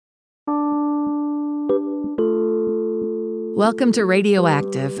Welcome to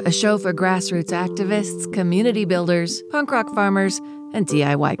Radioactive, a show for grassroots activists, community builders, punk rock farmers, and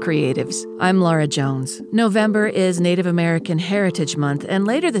DIY creatives. I'm Laura Jones. November is Native American Heritage Month, and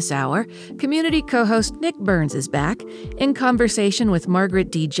later this hour, community co-host Nick Burns is back in conversation with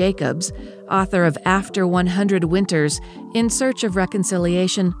Margaret D. Jacobs, author of After 100 Winters, In Search of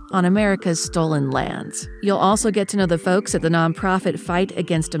Reconciliation on America's Stolen Lands. You'll also get to know the folks at the nonprofit Fight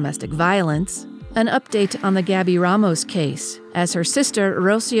Against Domestic Violence, an update on the Gabby Ramos case, as her sister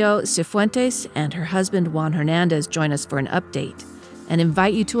Rocio Cifuentes and her husband Juan Hernandez join us for an update, and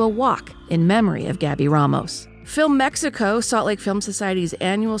invite you to a walk in memory of Gabby Ramos. Film Mexico, Salt Lake Film Society's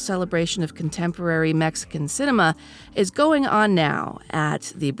annual celebration of contemporary Mexican cinema, is going on now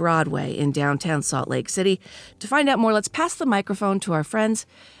at the Broadway in downtown Salt Lake City. To find out more, let's pass the microphone to our friends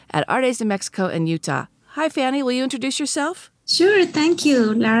at Artes de Mexico in Utah. Hi, Fanny. Will you introduce yourself? Sure. Thank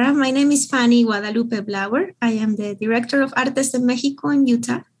you, Lara. My name is Fanny Guadalupe Blauer. I am the director of Artes de Mexico in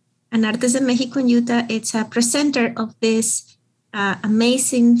Utah. And Artes de Mexico in Utah, it's a presenter of this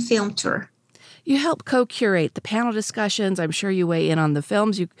amazing film tour. You help co-curate the panel discussions. I'm sure you weigh in on the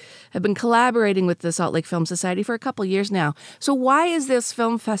films. You have been collaborating with the Salt Lake Film Society for a couple years now. So why is this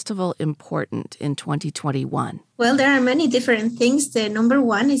film festival important in 2021? Well, there are many different things. The number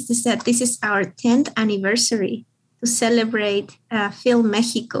one is that this is our 10th anniversary to celebrate Film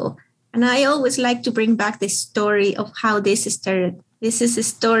Mexico. And I always like to bring back the story of how this started. This is a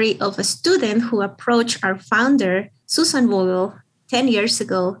story of a student who approached our founder, Susan Vogel, 10 years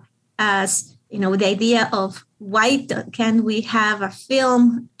ago as, the idea of why can we have a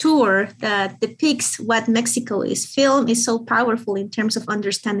film tour that depicts what Mexico is. Film is so powerful in terms of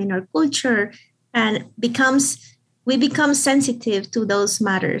understanding our culture and we become sensitive to those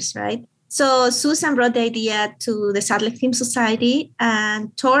matters, right? So Susan brought the idea to the Salt Lake Film Society,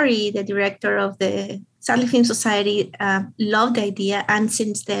 and Tori, the director of the Salt Lake Film Society, loved the idea. And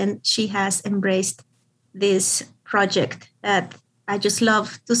since then, she has embraced this project that I just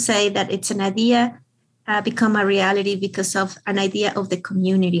love to say that it's an idea become a reality because of an idea of the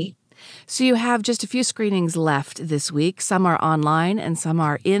community. So you have just a few screenings left this week. Some are online and some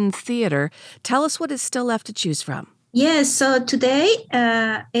are in theater. Tell us what is still left to choose from. Yes, so today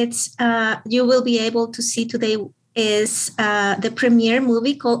you will be able to see today is the premiere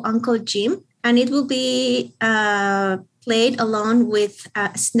movie called Uncle Jim, and it will be played along with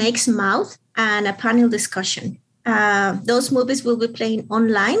Snake's Mouth and a panel discussion. Those movies will be playing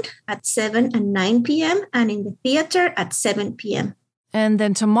online at 7 and 9 p.m. and in the theater at 7 p.m. And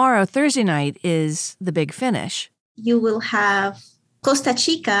then tomorrow, Thursday night, is the big finish. You will have Costa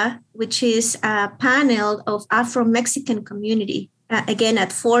Chica, which is a panel of Afro-Mexican community, again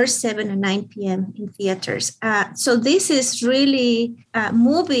at 4, 7, and 9 p.m. in theaters. So this is really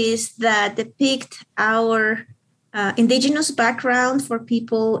movies that depict our indigenous background for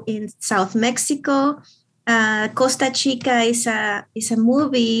people in South Mexico. Costa Chica is a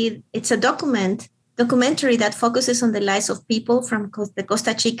movie. It's a documentary that focuses on the lives of people from the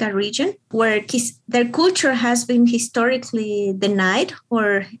Costa Chica region, where their culture has been historically denied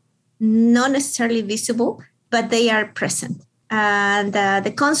or not necessarily visible, but they are present. And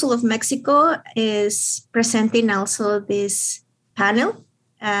the Consul of Mexico is presenting also this panel.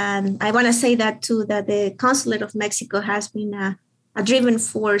 And I want to say that too, that the Consulate of Mexico has been a driven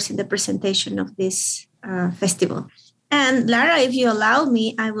force in the presentation of this festival. And Lara, if you allow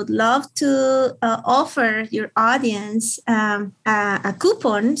me, I would love to offer your audience a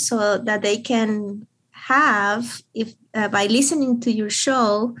coupon so that they can have, if by listening to your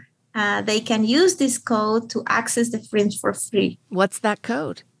show, they can use this code to access the films for free. What's that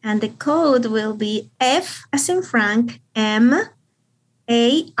code? And the code will be F as in Frank, MARTESVIP.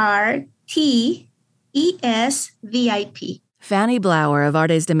 Fanny Blauer of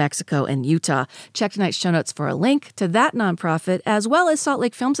Artes de Mexico in Utah. Check tonight's show notes for a link to that nonprofit, as well as Salt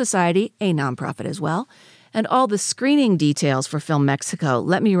Lake Film Society, a nonprofit as well, and all the screening details for Film Mexico.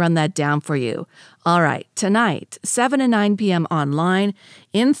 Let me run that down for you. All right, tonight, 7 and 9 p.m. online,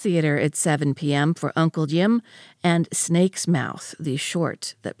 in theater at 7 p.m. for Uncle Jim and Snake's Mouth, the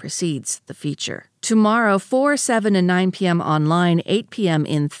short that precedes the feature. Tomorrow, 4, 7, and 9 p.m. online, 8 p.m.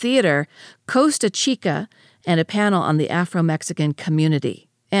 in theater, Costa Chica, and a panel on the Afro-Mexican community.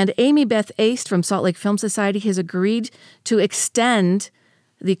 And Amy Beth Aist from Salt Lake Film Society has agreed to extend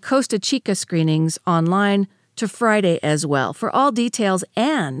the Costa Chica screenings online to Friday as well. For all details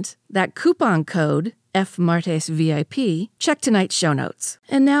and that coupon code, FMartesVIP, check tonight's show notes.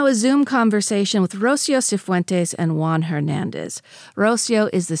 And now a Zoom conversation with Rocio Cifuentes and Juan Hernandez. Rocio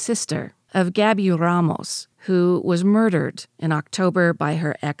is the sister of Gabby Ramos, who was murdered in October by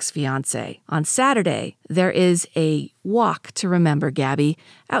her ex-fiancé. On Saturday, there is a walk to remember Gabby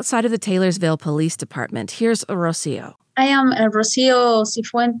outside of the Taylorsville Police Department. Here's Rocio. I am Rocio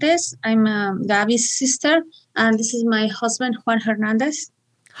Cifuentes. I'm Gabby's sister, and this is my husband, Juan Hernandez.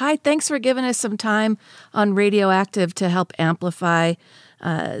 Hi, thanks for giving us some time on Radioactive to help amplify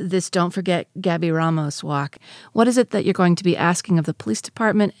this Don't Forget Gabby Ramos walk. What is it that you're going to be asking of the police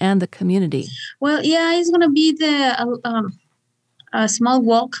department and the community? Well, yeah, it's going to be a small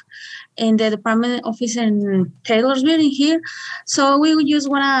walk in the department office in Taylorsville here. So we would just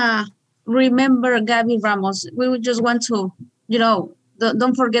want to remember Gabby Ramos. We would just want to,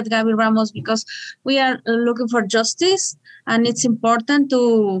 don't forget Gabby Ramos, because we are looking for justice, and it's important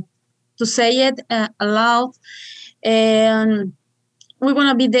to say it aloud. And we're going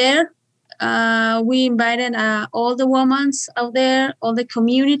to be there. We invited all the women out there, all the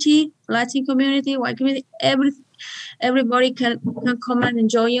community, Latin community, white community, everybody can come and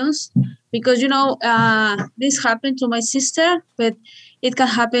enjoy us, because, this happened to my sister, but it can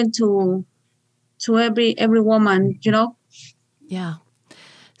happen to every woman, Yeah.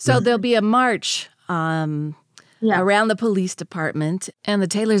 So there'll be a march around the police department, and the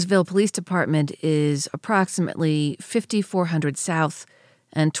Taylorsville Police Department is approximately 5,400 south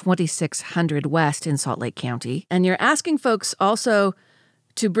and 2,600 west in Salt Lake County. And you're asking folks also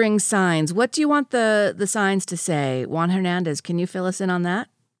to bring signs. What do you want the signs to say? Juan Hernandez, can you fill us in on that?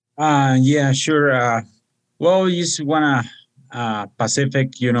 Yeah, sure. Well, you just want to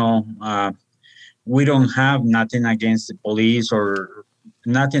Pacific, we don't have nothing against the police or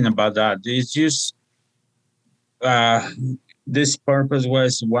nothing about that. It's just this purpose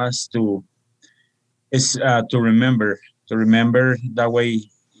was to remember that way,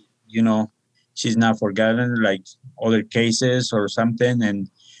 she's not forgotten like other cases or something. And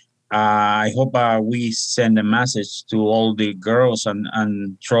I hope we send a message to all the girls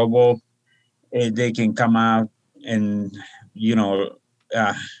and trouble. They can come out and,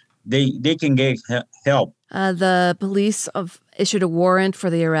 they can get help. The police issued a warrant for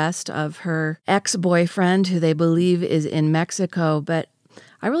the arrest of her ex-boyfriend, who they believe is in Mexico. But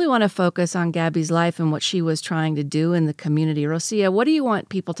I really want to focus on Gabby's life and what she was trying to do in the community. Rocio, what do you want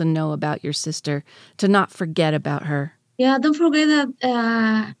people to know about your sister, to not forget about her? Yeah, don't forget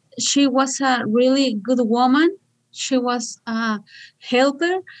that she was a really good woman. She was a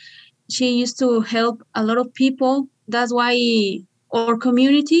helper. She used to help a lot of people. That's why our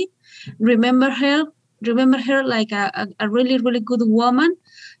community remember her like a really, really good woman.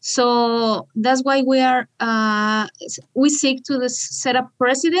 So that's why we seek to set up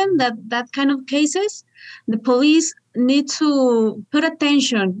precedent that kind of cases. The police need to put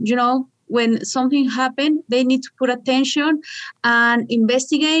attention, when something happened, they need to put attention and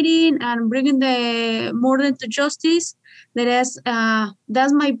investigating and bringing the murder to justice. That's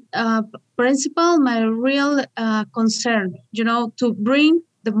my principle, my real concern, to bring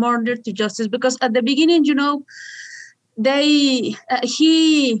the murder to justice. Because at the beginning,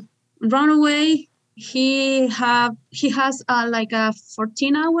 he ran away. He has like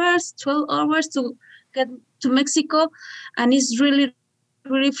 14 hours, 12 hours to get to Mexico, and it's really,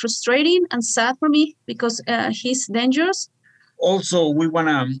 really frustrating and sad for me because he's dangerous. Also, we want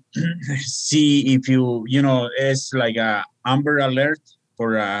to see if it's like a Amber Alert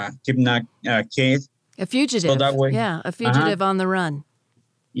for a kidnapped kid. A fugitive. So that way, a fugitive on the run.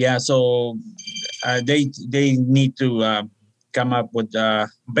 Yeah, so they need to come up with a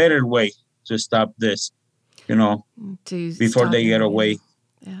better way to stop this, before they get away.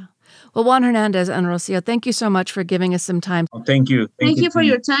 Yeah. Well, Juan Hernandez and Rocio, thank you so much for giving us some time. Oh, thank you. Thank you for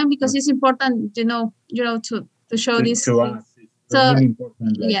your time, because it's important, to show this. To us. It's really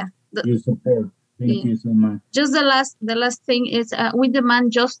important that you support. Thank you so much. Just the last thing is we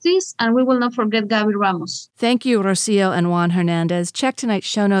demand justice, and we will not forget Gabby Ramos. Thank you, Rocio and Juan Hernandez. Check tonight's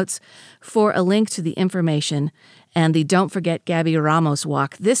show notes for a link to the information and the Don't Forget Gabby Ramos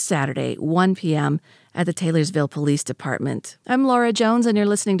walk this Saturday, 1 p.m. at the Taylorsville Police Department. I'm Laura Jones, and you're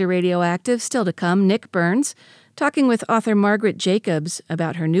listening to Radioactive. Still to come, Nick Burns, talking with author Margaret Jacobs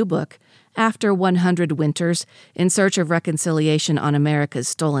about her new book, After 100 Winters, In Search of Reconciliation on America's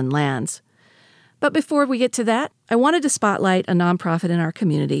Stolen Lands. But before we get to that, I wanted to spotlight a nonprofit in our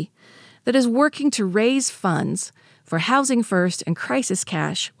community that is working to raise funds for Housing First and Crisis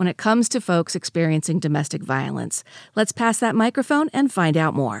Cash when it comes to folks experiencing domestic violence. Let's pass that microphone and find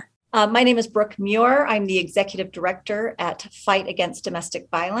out more. My name is Brooke Muir. I'm the executive director at Fight Against Domestic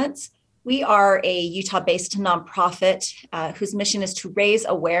Violence. We are a Utah-based nonprofit whose mission is to raise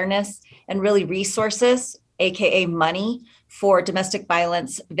awareness and really resources, aka money, for domestic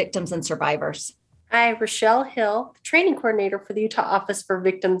violence victims and survivors. Hi, Rochelle Hill, training coordinator for the Utah Office for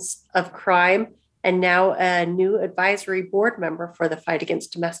Victims of Crime, and now a new advisory board member for the Fight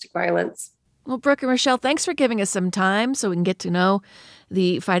Against Domestic Violence. Well, Brooke and Rochelle, thanks for giving us some time so we can get to know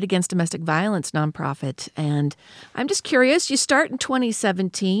the Fight Against Domestic Violence nonprofit. And I'm just curious, you start in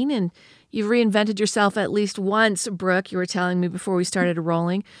 2017 and you've reinvented yourself at least once, Brooke, you were telling me before we started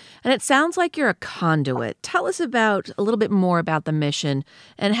rolling. And it sounds like you're a conduit. Tell us a little bit more about the mission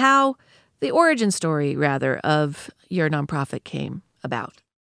and how the origin story, rather, of your nonprofit came about.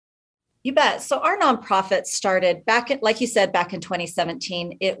 You bet. So our nonprofit started like you said, back in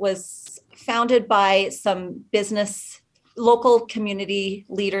 2017. It was founded by some local community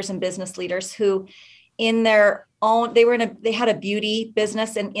leaders and business leaders who in their own, they had a beauty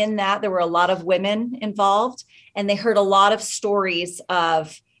business. And in that, there were a lot of women involved. And they heard a lot of stories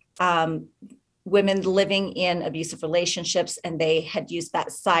of women living in abusive relationships, and they had used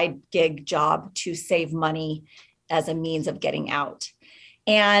that side gig job to save money as a means of getting out.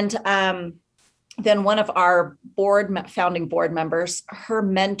 And then one of our founding board members, her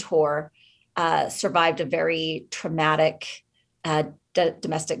mentor, survived a very traumatic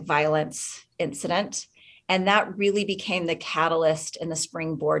domestic violence incident. And that really became the catalyst and the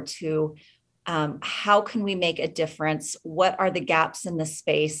springboard to how can we make a difference? What are the gaps in the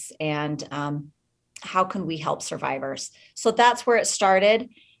space? And how can we help survivors? So that's where it started.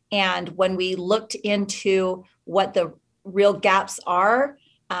 And when we looked into what the real gaps are,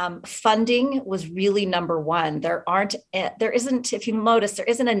 funding was really number one. There isn't, if you notice, there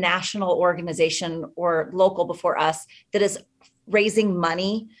isn't a national organization or local before us that is raising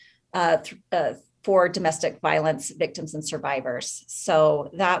money for domestic violence victims and survivors. So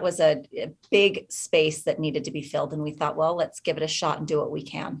that was a big space that needed to be filled. And we thought, well, let's give it a shot and do what we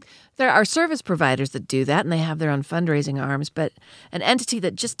can. There are service providers that do that, and they have their own fundraising arms, but an entity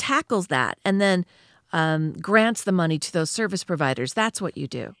that just tackles that and then grants the money to those service providers, that's what you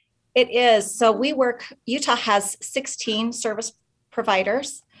do. It is. So Utah has 16 service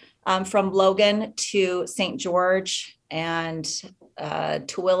providers from Logan to St. George and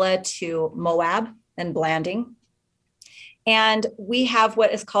Tooele to Moab and Blanding. And we have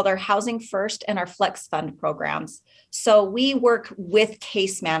what is called our Housing First and our Flex Fund programs. So we work with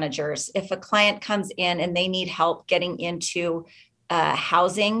case managers. If a client comes in and they need help getting into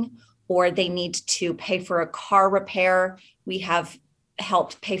housing, or they need to pay for a car repair, we have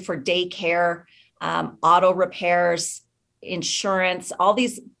helped pay for daycare, auto repairs, insurance, all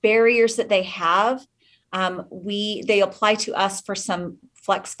these barriers that they have. They apply to us for some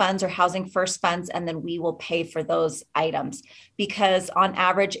flex funds or housing first funds, and then we will pay for those items, because on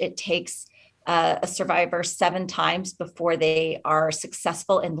average, it takes a survivor 7 times before they are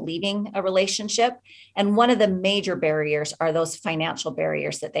successful in leaving a relationship. And one of the major barriers are those financial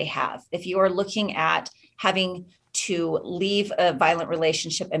barriers that they have. If you are looking at having to leave a violent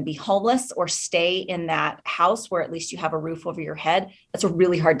relationship and be homeless or stay in that house where at least you have a roof over your head, that's a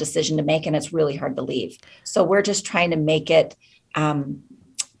really hard decision to make, and it's really hard to leave. So we're just trying to make it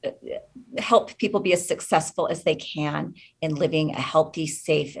help people be as successful as they can in living a healthy,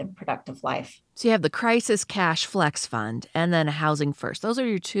 safe, and productive life. So you have the Crisis Cash Flex Fund and then a Housing First. Those are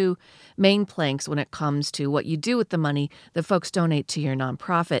your two main planks when it comes to what you do with the money that folks donate to your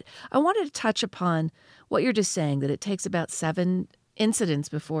nonprofit. I wanted to touch upon what you're just saying, that it takes about 7 incidents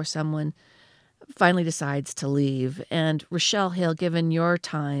before someone finally decides to leave. And Rochelle Hill, given your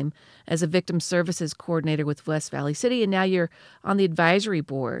time as a victim services coordinator with West Valley City, and now you're on the advisory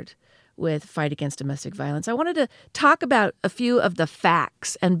board with Fight Against Domestic Violence, I wanted to talk about a few of the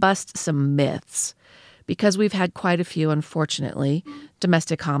facts and bust some myths, because we've had quite a few, unfortunately,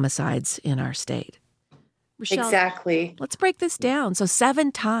 domestic homicides in our state. Rochelle, exactly. Let's break this down. So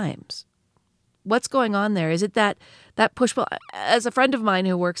 7 times. What's going on there? Is it that push-pull? As a friend of mine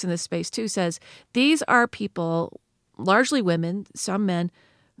who works in this space too says, these are people, largely women, some men,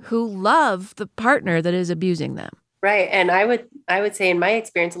 who love the partner that is abusing them. Right. And I would say in my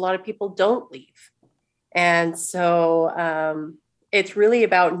experience, a lot of people don't leave. And so it's really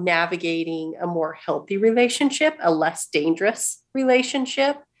about navigating a more healthy relationship, a less dangerous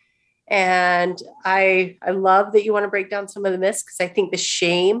relationship. And I love that you want to break down some of the myths, because I think the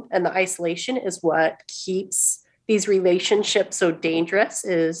shame and the isolation is what keeps these relationships so dangerous.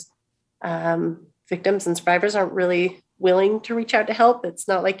 Is victims and survivors aren't really willing to reach out to help. It's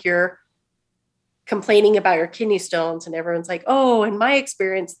not like you're complaining about your kidney stones and everyone's like, oh, in my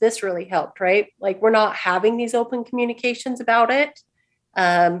experience, this really helped, right? Like, we're not having these open communications about it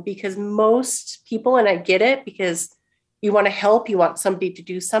because most people, and I get it, because you want to help, you want somebody to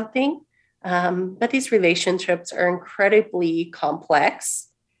do something. But these relationships are incredibly complex.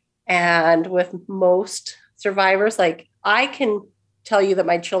 And with most survivors, like, I can tell you that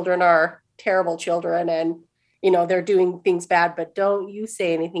my children are terrible children and, they're doing things bad, but don't you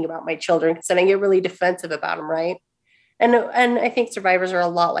say anything about my children, because then I get really defensive about them, right? And I think survivors are a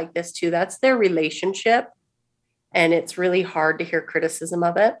lot like this too. That's their relationship. And it's really hard to hear criticism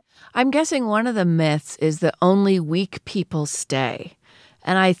of it. I'm guessing one of the myths is that only weak people stay.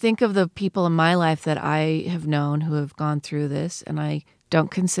 And I think of the people in my life that I have known who have gone through this, and I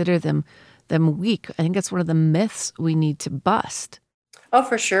don't consider them weak. I think that's one of the myths we need to bust. Oh,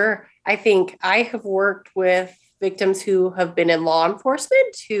 for sure. I think I have worked with victims who have been in law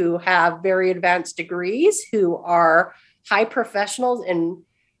enforcement, who have very advanced degrees, who are high professionals and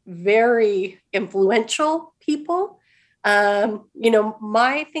very influential people.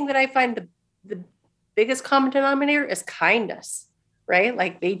 My thing that I find the biggest common denominator is kindness, right?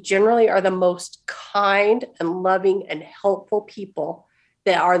 Like, they generally are the most kind and loving and helpful people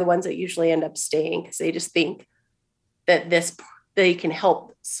that are the ones that usually end up staying, because they just think that they can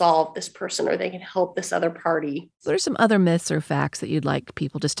help solve this person, or they can help this other party. What are some other myths or facts that you'd like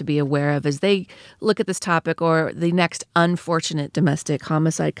people just to be aware of as they look at this topic, or the next unfortunate domestic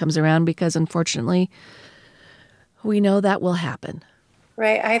homicide comes around? Because unfortunately, we know that will happen.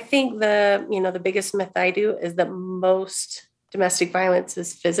 Right. I think the biggest myth I do is that most domestic violence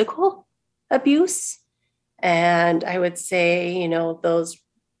is physical abuse. And I would say, those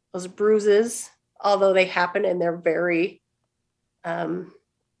bruises, although they happen and they're very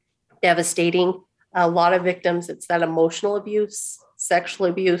devastating, a lot of victims, it's that emotional abuse, sexual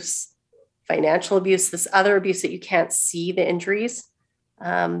abuse, financial abuse, this other abuse that you can't see the injuries,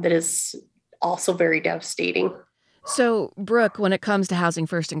 that is also very devastating. So, Brooke, when it comes to Housing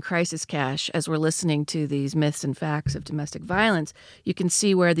First and Crisis Cash, as we're listening to these myths and facts of domestic violence, you can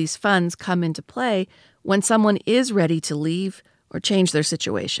see where these funds come into play when someone is ready to leave or change their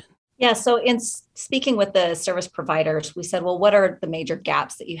situation. Yeah, so in speaking with the service providers, we said, well, what are the major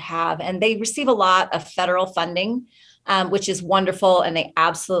gaps that you have? And they receive a lot of federal funding, which is wonderful, and they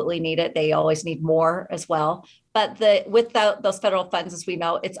absolutely need it. They always need more as well. But those federal funds, as we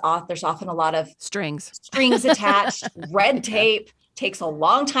know, there's often a lot of strings attached, red tape. Takes a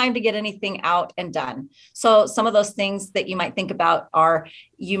long time to get anything out and done. So some of those things that you might think about are,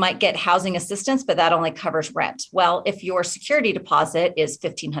 you might get housing assistance, but that only covers rent. Well, if your security deposit is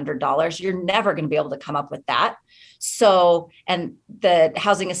 $1,500, you're never going to be able to come up with that. So, and the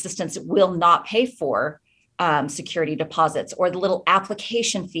housing assistance will not pay for security deposits, or the little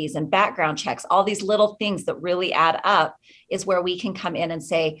application fees and background checks. All these little things that really add up is where we can come in and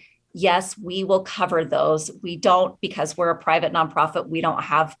say, yes, we will cover those. We don't, because we're a private nonprofit, we don't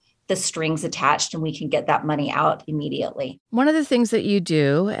have the strings attached, and we can get that money out immediately. One of the things that you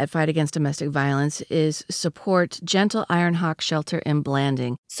do at Fight Against Domestic Violence is support Gentle Iron Hawk Shelter in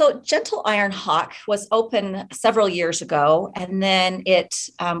Blanding. So Gentle Iron Hawk was open several years ago, and then it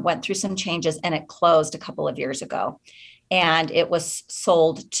went through some changes, and it closed a couple of years ago. And it was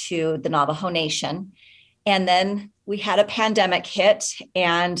sold to the Navajo Nation. And then we had a pandemic hit,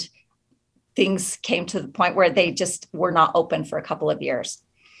 and things came to the point where they just were not open for a couple of years.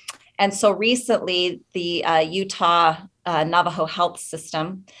 And so recently, the Utah Navajo Health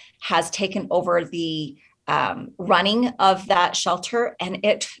System has taken over the running of that shelter, and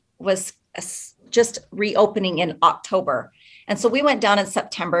it was just reopening in October. And so we went down in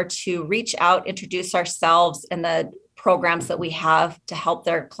September to reach out, introduce ourselves and the programs that we have to help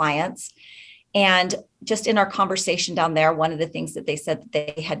their clients. And just in our conversation down there, one of the things that they said that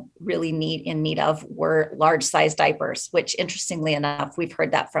they had really in need of were large size diapers, which, interestingly enough, we've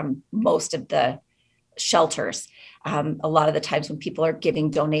heard that from most of the shelters. A lot of the times when people are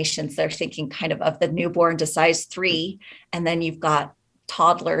giving donations, they're thinking kind of the newborn to size 3, and then you've got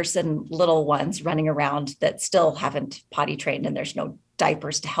toddlers and little ones running around that still haven't potty trained, and there's no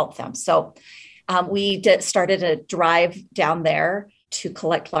diapers to help them. So we started a drive down there to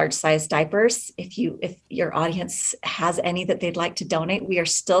collect large size diapers. If your audience has any that they'd like to donate, we are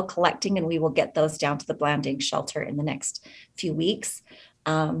still collecting, and we will get those down to the Blanding shelter in the next few weeks.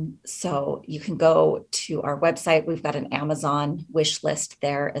 So you can go to our website. We've got an Amazon wish list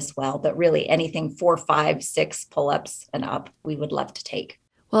there as well, but really anything 4, 5, 6 pull-ups and up, we would love to take.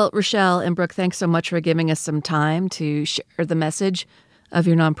 Well, Rochelle and Brooke, thanks so much for giving us some time to share the message of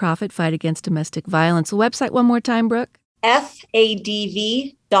your nonprofit, Fight Against Domestic Violence. The website one more time, Brooke?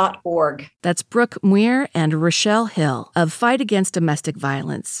 FADV.org. That's Brooke Muir and Rochelle Hill of Fight Against Domestic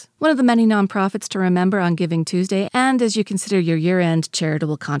Violence, one of the many nonprofits to remember on Giving Tuesday, and as you consider your year-end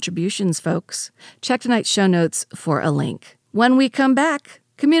charitable contributions, folks. Check tonight's show notes for a link. When we come back,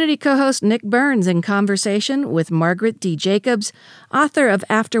 Community co-host Nick Burns in conversation with Margaret D. Jacobs, author of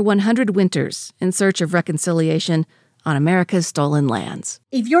After 100 Winters, In Search of Reconciliation on America's Stolen Lands.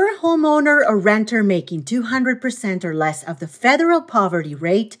 If you're a homeowner or renter making 200% or less of the federal poverty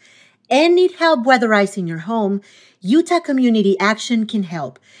rate and need help weatherizing your home, Utah Community Action can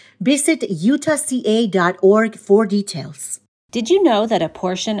help. Visit utahca.org for details. Did you know that a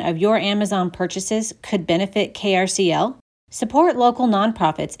portion of your Amazon purchases could benefit KRCL? Support local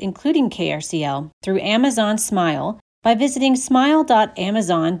nonprofits, including KRCL, through Amazon Smile by visiting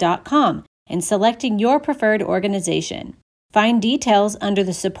smile.amazon.com and selecting your preferred organization. Find details under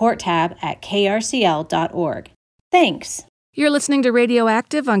the Support tab at krcl.org. Thanks. You're listening to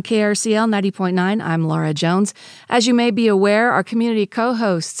Radioactive on KRCL 90.9. I'm Laura Jones. As you may be aware, our community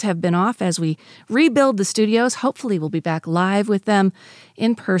co-hosts have been off as we rebuild the studios. Hopefully, we'll be back live with them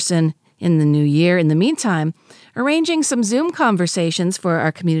in person in the new year. In the meantime, arranging some Zoom conversations for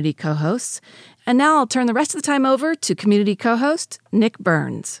our community co-hosts. And now I'll turn the rest of the time over to community co-host Nick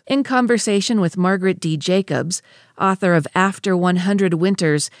Burns, in conversation with Margaret D. Jacobs, author of After 100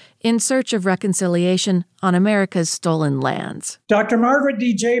 Winters, In Search of Reconciliation on America's Stolen Lands. Dr. Margaret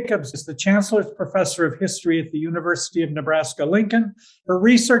D. Jacobs is the Chancellor's Professor of History at the University of Nebraska-Lincoln. Her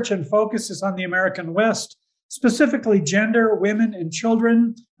research and focus is on the American West, specifically gender, women, and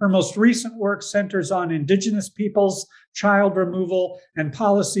children. Her most recent work centers on Indigenous peoples, child removal, and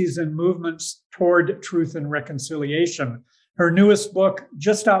policies and movements toward truth and reconciliation. Her newest book,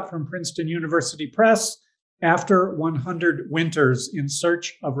 just out from Princeton University Press, After 100 Winters, In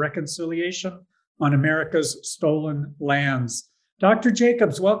Search of Reconciliation on America's Stolen Lands. Dr.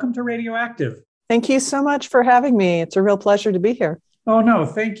 Jacobs, welcome to Radioactive. Thank you so much for having me. It's a real pleasure to be here. Oh, no,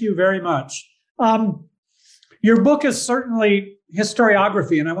 thank you very much. Your book is certainly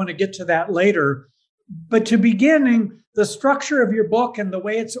historiography, and I want to get to that later. But to beginning, the structure of your book and the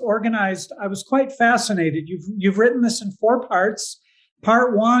way it's organized, I was quite fascinated. You've written this in 4 parts.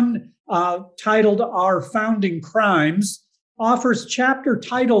 Part 1, titled Our Founding Crimes, offers chapter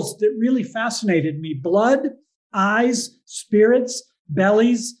titles that really fascinated me: blood, eyes, spirits,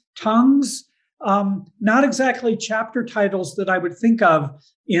 bellies, tongues. Not exactly chapter titles that I would think of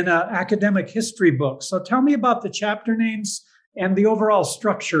in an academic history book. So tell me about the chapter names and the overall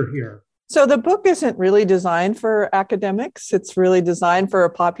structure here. So the book isn't really designed for academics. It's really designed for a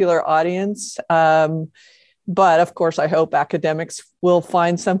popular audience. But of course, I hope academics will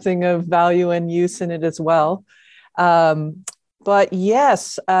find something of value and use in it as well. But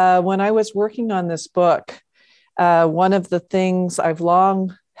yes, when I was working on this book, one of the things I've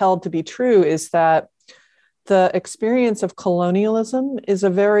long held to be true is that the experience of colonialism is a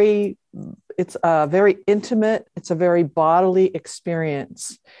very intimate, it's a very bodily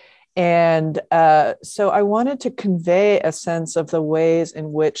experience. And so I wanted to convey a sense of the ways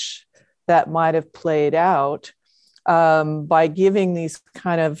in which that might have played out by giving these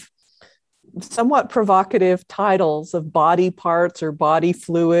kind of somewhat provocative titles of body parts or body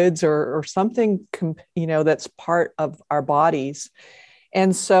fluids or something, that's part of our bodies.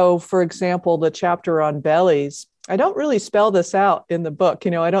 And so, for example, the chapter on bellies, I don't really spell this out in the book.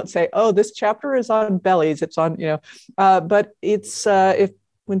 I don't say, oh, this chapter is on bellies. It's on, but it's,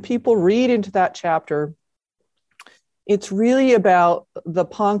 when people read into that chapter, it's really about the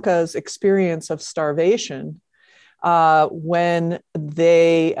Ponca's experience of starvation when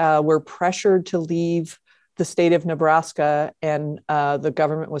they were pressured to leave the state of Nebraska, and the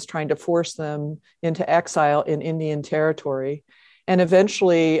government was trying to force them into exile in Indian Territory. And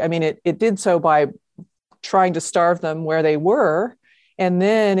eventually, it did so by trying to starve them where they were. And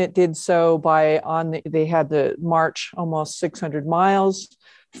then it did so they had to march almost 600 miles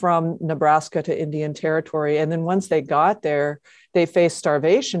from Nebraska to Indian Territory. And then once they got there, they faced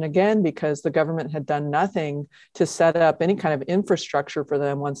starvation again because the government had done nothing to set up any kind of infrastructure for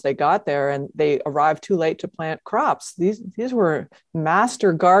them once they got there. And they arrived too late to plant crops. These were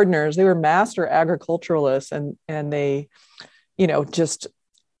master gardeners. They were master agriculturalists. And they, just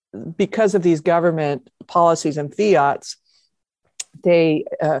because of these government policies and fiats, they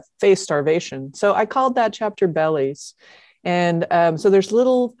faced starvation. So I called that chapter Bellies. And so there's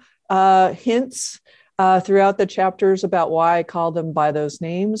little hints throughout the chapters about why I call them by those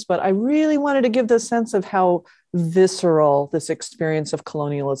names. But I really wanted to give the sense of how visceral this experience of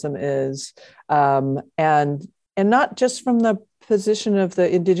colonialism is. And not just from the position of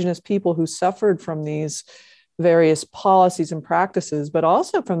the indigenous people who suffered from these various policies and practices, but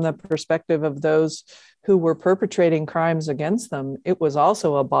also from the perspective of those who were perpetrating crimes against them. It was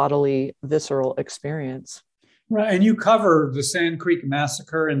also a bodily, visceral experience. Right, and you cover the Sand Creek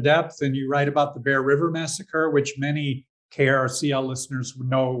Massacre in depth, and you write about the Bear River Massacre, which many KRCL listeners would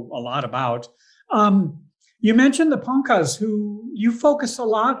know a lot about. You mentioned the Poncas, who you focus a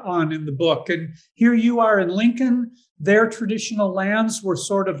lot on in the book. And here you are in Lincoln. Their traditional lands were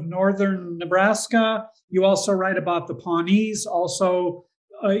sort of northern Nebraska. You also write about the Pawnees, also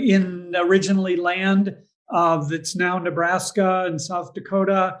in originally land that's now Nebraska and South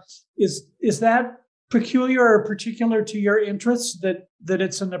Dakota. Is that peculiar or particular to your interests that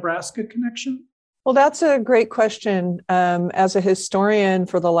it's a Nebraska connection? Well, that's a great question. As a historian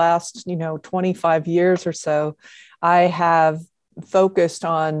for the last, 25 years or so, I have focused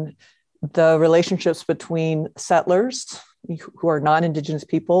on the relationships between settlers who are non-Indigenous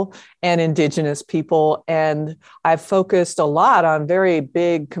people and Indigenous people. And I've focused a lot on very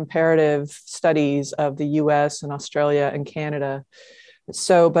big comparative studies of the US and Australia and Canada.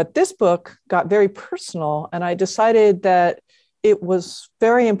 But this book got very personal, and I decided that it was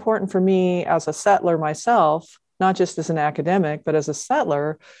very important for me as a settler myself, not just as an academic, but as a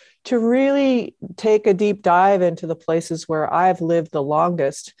settler, to really take a deep dive into the places where I've lived the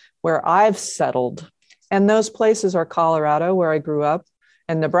longest, where I've settled. And those places are Colorado, where I grew up,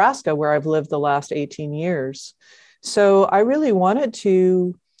 and Nebraska, where I've lived the last 18 years. So I really wanted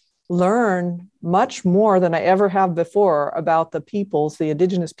to learn much more than I ever have before about the peoples, the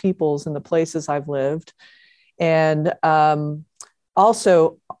Indigenous peoples in the places I've lived. And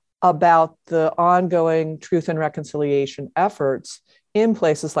also about the ongoing truth and reconciliation efforts in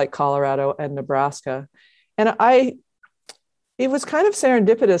places like Colorado and Nebraska. And it was kind of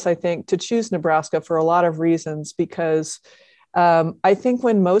serendipitous, I think, to choose Nebraska for a lot of reasons, because I think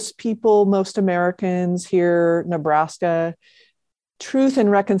when most Americans hear Nebraska, truth and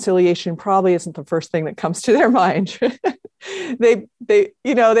reconciliation probably isn't the first thing that comes to their mind. They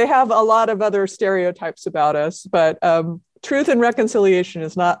have a lot of other stereotypes about us, but truth and reconciliation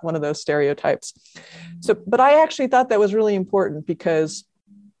is not one of those stereotypes. But I actually thought that was really important because,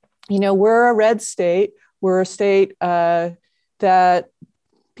 we're a red state. We're a state that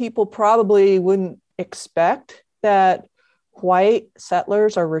people probably wouldn't expect that white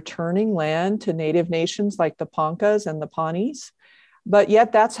settlers are returning land to Native nations like the Poncas and the Pawnees. But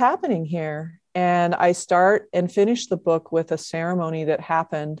yet that's happening here. And I start and finish the book with a ceremony that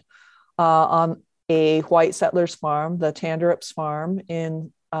happened on a white settlers farm, the Tanderups farm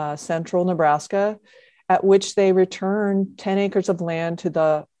in central Nebraska, at which they returned 10 acres of land to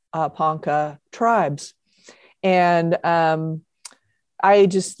the Ponca tribes. And I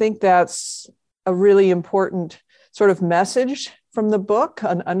just think that's a really important sort of message from the book,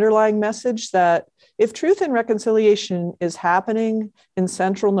 an underlying message that if truth and reconciliation is happening in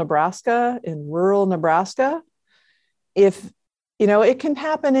central Nebraska, in rural Nebraska, it can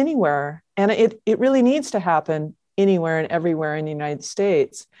happen anywhere. And it really needs to happen anywhere and everywhere in the United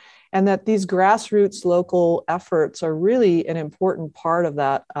States. And that these grassroots local efforts are really an important part of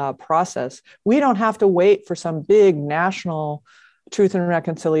that process. We don't have to wait for some big national truth and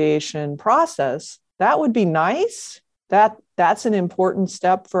reconciliation process. That would be nice. That's an important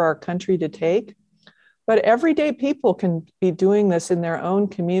step for our country to take. But everyday people can be doing this in their own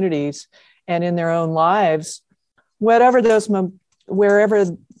communities and in their own lives, wherever they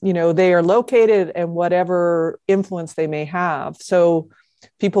are located and whatever influence they may have. So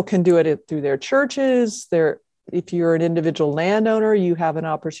people can do it through their churches. If you're an individual landowner, you have an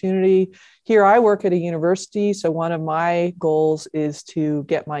opportunity. Here, I work at a university, so one of my goals is to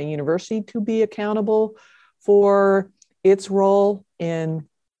get my university to be accountable for its role in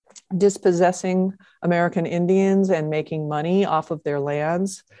dispossessing American Indians and making money off of their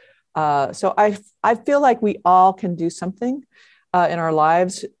lands. So I feel like we all can do something in our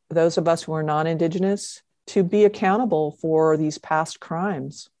lives, those of us who are non-Indigenous, to be accountable for these past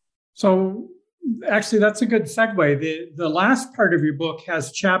crimes. So actually, that's a good segue. The last part of your book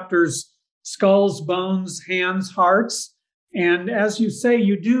has chapters: skulls, bones, hands, hearts. And as you say,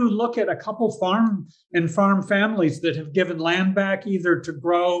 you do look at a couple farm families that have given land back either to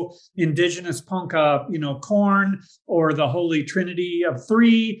grow indigenous Ponca, corn, or the Holy Trinity of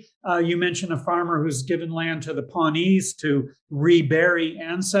Three. You mentioned a farmer who's given land to the Pawnees to rebury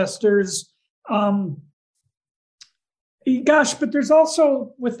ancestors. But there's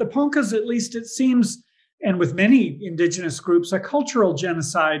also, with the Poncas, at least it seems, and with many indigenous groups, a cultural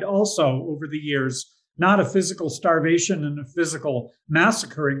genocide also over the years. Not a physical starvation and a physical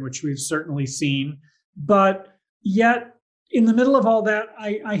massacring, which we've certainly seen. But yet, in the middle of all that,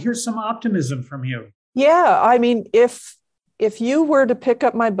 I hear some optimism from you. Yeah, I mean, if you were to pick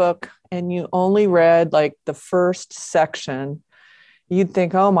up my book and you only read like the first section, you'd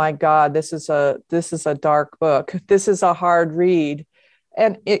think, oh my God, this is a dark book. This is a hard read.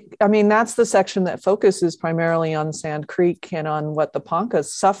 And I mean, that's the section that focuses primarily on Sand Creek and on what the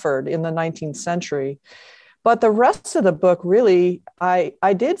Poncas suffered in the 19th century. But the rest of the book, really, I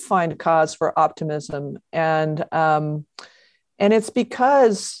did find cause for optimism. And it's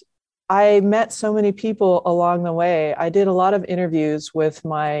because I met so many people along the way. I did a lot of interviews with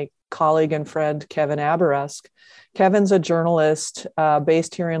my colleague and friend, Kevin Abourezk. Kevin's a journalist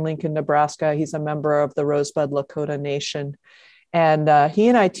based here in Lincoln, Nebraska. He's a member of the Rosebud Lakota Nation. And he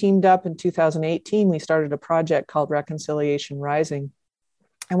and I teamed up in 2018. We started a project called Reconciliation Rising.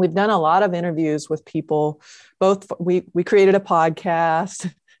 And we've done a lot of interviews with people. We created a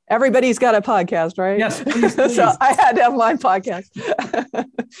podcast. Everybody's got a podcast, right? Yes, please. So I had to have my podcast.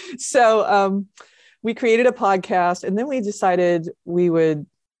 So we created a podcast, and then we decided we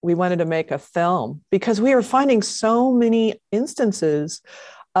wanted to make a film because we were finding so many instances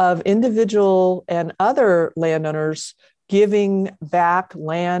of individual and other landowners giving back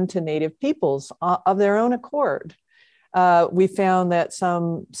land to Native peoples of their own accord. We found that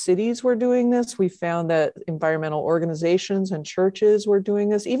some cities were doing this. We found that environmental organizations and churches were doing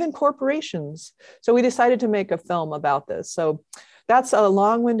this, even corporations. So we decided to make a film about this. So that's a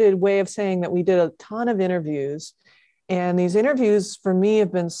long-winded way of saying that we did a ton of interviews. And these interviews for me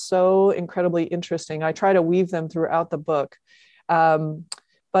have been so incredibly interesting. I try to weave them throughout the book.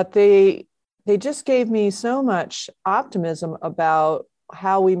 But they just gave me so much optimism about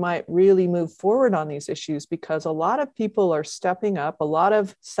how we might really move forward on these issues, because a lot of people are stepping up. A lot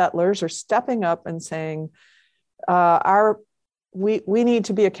of settlers are stepping up and saying, we need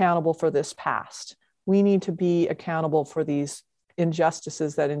to be accountable for this past. We need to be accountable for these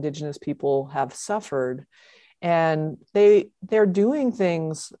injustices that Indigenous people have suffered. And they're doing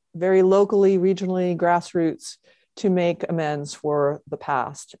things very locally, regionally, grassroots to make amends for the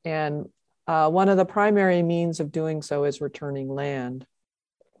past. And one of the primary means of doing so is returning land.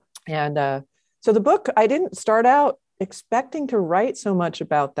 And so the book, I didn't start out expecting to write so much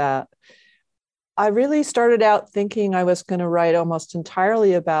about that. I really started out thinking I was going to write almost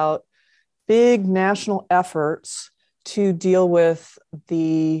entirely about big national efforts to deal with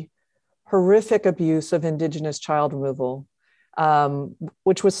the horrific abuse of Indigenous child removal,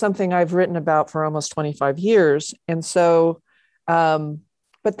 which was something I've written about for almost 25 years. And so,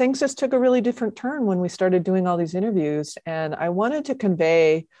 but things just took a really different turn when we started doing all these interviews. And I wanted to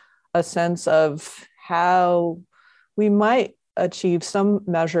convey a sense of how we might achieve some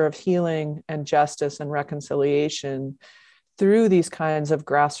measure of healing and justice and reconciliation through these kinds of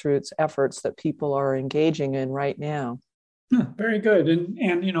grassroots efforts that people are engaging in right now. Very good.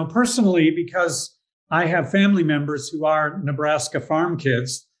 And personally, because I have family members who are Nebraska farm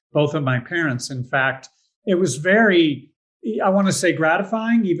kids, both of my parents, in fact, it was very, I want to say,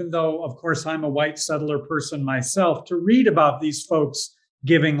 gratifying, even though, of course, I'm a white settler person myself, to read about these folks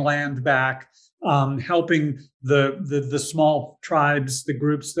giving land back, helping the small tribes, the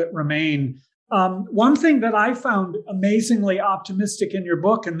groups that remain. One thing that I found amazingly optimistic in your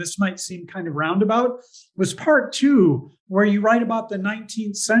book, and this might seem kind of roundabout, was part 2, where you write about the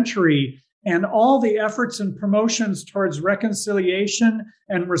 19th century and all the efforts and promotions towards reconciliation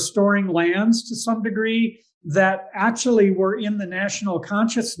and restoring lands to some degree that actually were in the national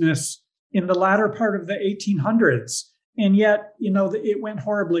consciousness in the latter part of the 1800s. And yet, it went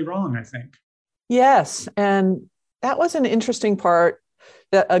horribly wrong, I think. Yes. And that was an interesting part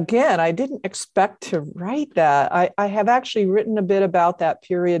that, again, I didn't expect to write that. I have actually written a bit about that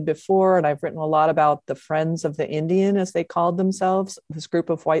period before, and I've written a lot about the Friends of the Indian, as they called themselves, this group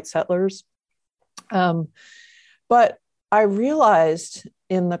of white settlers. But I realized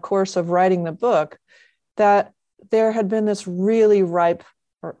in the course of writing the book that there had been this really ripe,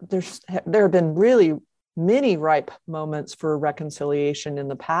 or there have been really many ripe moments for reconciliation in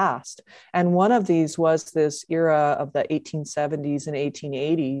the past. And one of these was this era of the 1870s and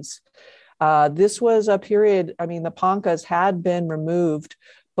 1880s. This was a period, the Poncas had been removed,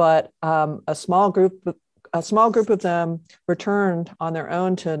 but a small group of them returned on their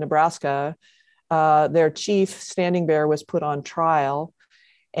own to Nebraska. Their chief, Standing Bear, was put on trial,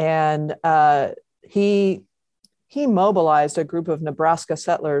 and he mobilized a group of Nebraska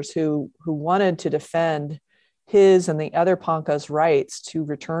settlers who wanted to defend his and the other Poncas' rights to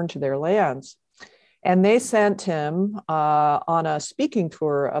return to their lands. And they sent him on a speaking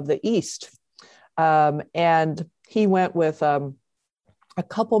tour of the East. And he went with a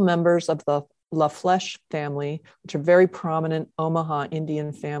couple members of the La Flèche family, which are a very prominent Omaha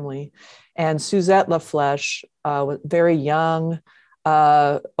Indian family. And Suzette La Flèche, a very young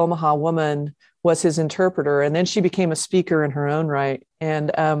Omaha woman, was his interpreter. And then she became a speaker in her own right.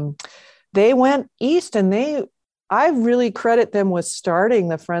 And they went east, and they I really credit them with starting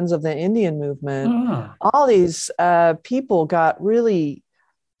the Friends of the Indian movement. All these people got really,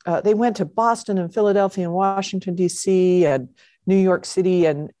 they went to Boston and Philadelphia and Washington, D.C. and New York City,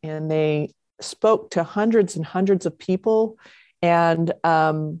 and they spoke to hundreds and hundreds of people. And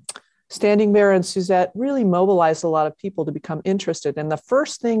Standing Bear and Suzette really mobilized a lot of people to become interested. And the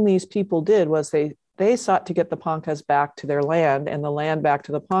first thing these people did was they sought to get the Poncas back to their land and the land back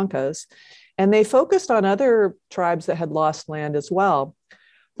to the Poncas. And they focused on other tribes that had lost land as well.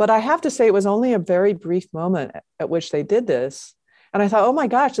 But I have to say, it was only a very brief moment at which they did this. And I thought, oh my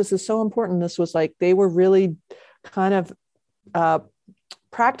gosh, this is so important. This was like, they were really kind of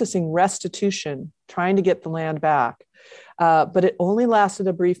practicing restitution, trying to get the land back. But it only lasted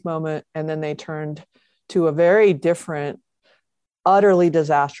a brief moment. And then they turned to a very different, utterly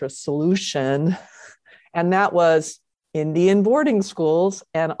disastrous solution. And that was Indian boarding schools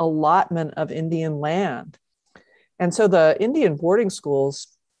and allotment of Indian land. And so the Indian boarding schools,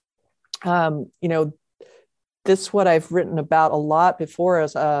 this what I've written about a lot before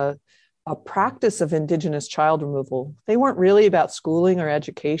as a practice of Indigenous child removal. They weren't really about schooling or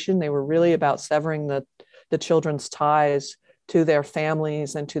education. They were really about severing the children's ties to their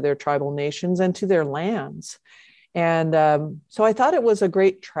families and to their tribal nations and to their lands. And so I thought it was a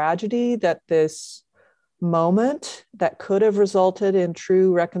great tragedy that this moment that could have resulted in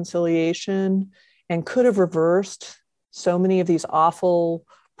true reconciliation and could have reversed so many of these awful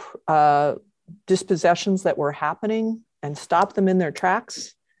dispossessions that were happening and stopped them in their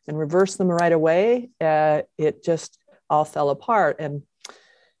tracks and reversed them right away. It just all fell apart. And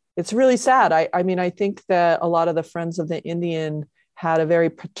it's really sad. I mean, I think that a lot of the Friends of the Indian had a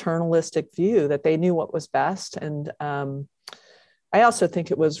very paternalistic view that they knew what was best. And I also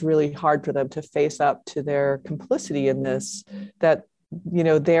think it was really hard for them to face up to their complicity in this, that,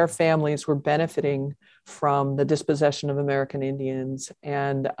 their families were benefiting from the dispossession of American Indians.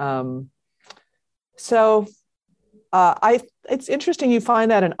 And it's interesting you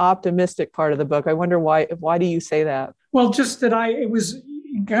find that an optimistic part of the book. I wonder why do you say that? Well, just that I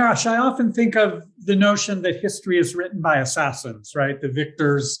often think of the notion that history is written by assassins, right? The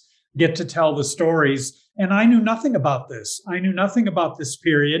victors get to tell the stories. And I knew nothing about this. I knew nothing about this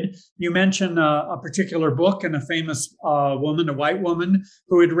period. You mentioned a particular book and a famous woman, a white woman,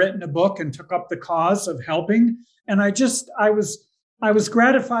 who had written a book and took up the cause of helping. And I was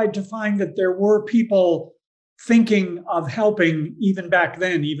gratified to find that there were people thinking of helping even back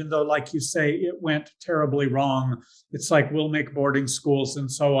then, even though, like you say, it went terribly wrong. It's like, we'll make boarding schools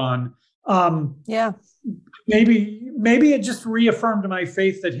and so on. Maybe it just reaffirmed my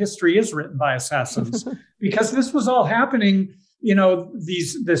faith that history is written by assassins, because this was all happening,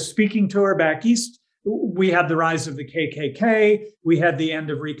 the speaking tour back east. We had the rise of the KKK. We had the end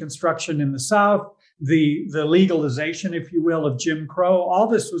of Reconstruction in the South, the legalization, if you will, of Jim Crow. All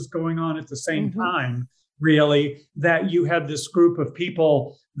this was going on at the same time, really, that you had this group of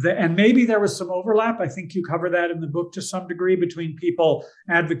people and maybe there was some overlap. I think you cover that in the book to some degree, between people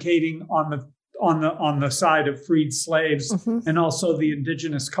advocating on the side of freed slaves and also the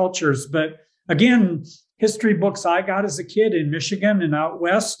indigenous cultures. But again, history books I got as a kid in Michigan and out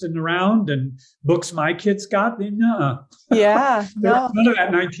west and around, and books my kids got, none of that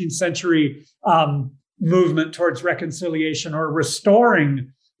 19th century movement towards reconciliation or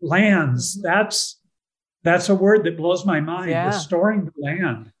restoring lands. That's a word that blows my mind. Restoring the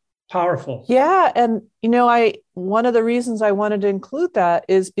land. Powerful. Yeah. And, one of the reasons I wanted to include that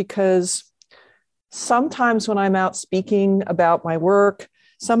is because sometimes when I'm out speaking about my work,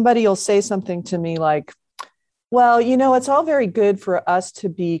 somebody will say something to me like, well, it's all very good for us to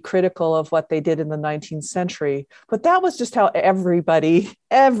be critical of what they did in the 19th century, but that was just how everybody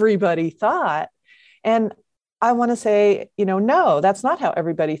thought. And I want to say, no, that's not how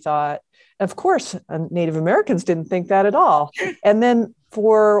everybody thought. Of course, Native Americans didn't think that at all. And then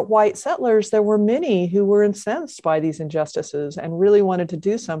for white settlers, there were many who were incensed by these injustices and really wanted to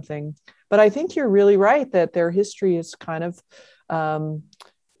do something. But I think you're really right that their history is kind of,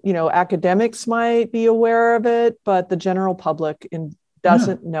 academics might be aware of it, but the general public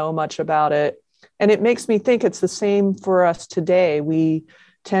doesn't know much about it. And it makes me think it's the same for us today. We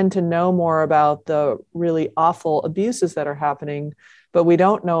tend to know more about the really awful abuses that are happening, but we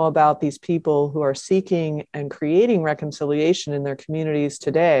don't know about these people who are seeking and creating reconciliation in their communities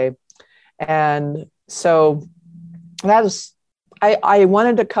today. And so I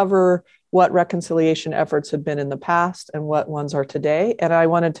wanted to cover what reconciliation efforts have been in the past and what ones are today. And I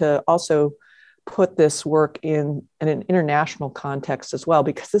wanted to also put this work in an international context as well,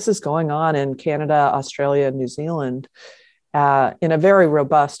 because this is going on in Canada, Australia, and New Zealand in a very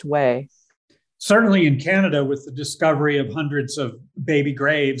robust way. certainly in Canada, with the discovery of hundreds of baby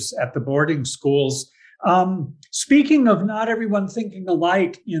graves at the boarding schools. Speaking of not everyone thinking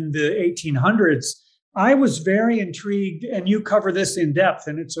alike in the 1800s, I was very intrigued, and you cover this in depth,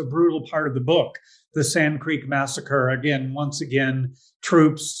 and it's a brutal part of the book, the Sand Creek Massacre. Again, once again,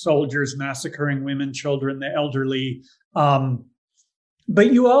 troops, soldiers massacring women, children, the elderly.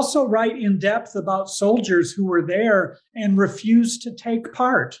 But you also write in depth about soldiers who were there and refused to take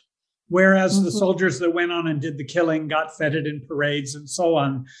part, whereas the soldiers that went on and did the killing got feted in parades and so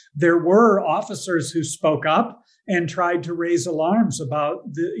on. There were officers who spoke up and tried to raise alarms about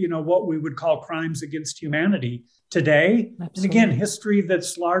what we would call crimes against humanity today. Absolutely. And again, history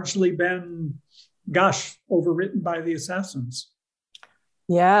that's largely been, overwritten by the assassins.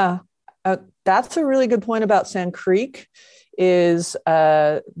 Yeah, that's a really good point about Sand Creek. Is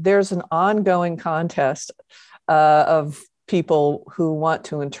there's an ongoing contest of people who want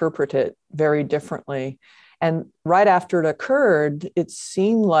to interpret it very differently. And right after it occurred, it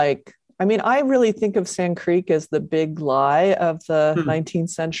seemed like, I really think of Sand Creek as the big lie of the 19th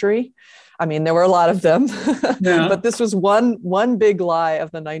century. There were a lot of them, but this was one big lie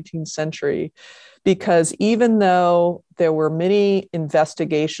of the 19th century, because even though there were many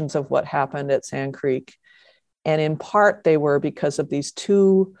investigations of what happened at Sand Creek, and in part they were because of these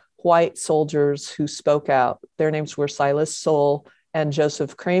two white soldiers who spoke out. Their names were Silas Soule and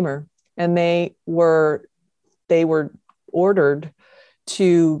Joseph Kramer, and they were ordered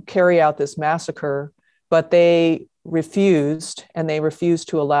to carry out this massacre, but they refused, and they refused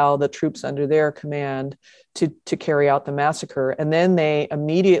to allow the troops under their command to carry out the massacre. And then they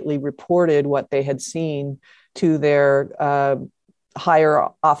immediately reported what they had seen to their higher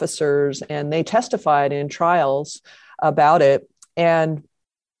officers, and they testified in trials about it. And,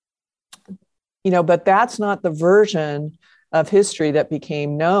 but that's not the version of history that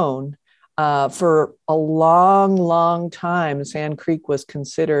became known. For a long, long time, Sand Creek was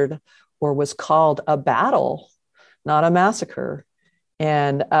considered, or was called, a battle, not a massacre.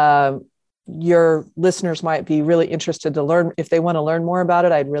 And your listeners might be really interested to learn. If they want to learn more about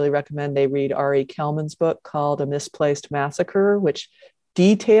it, I'd really recommend they read R.E. Kelman's book called A Misplaced Massacre, which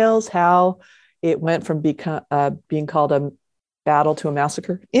details how it went from being called a battle to a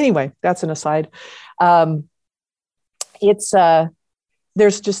massacre. Anyway, that's an aside.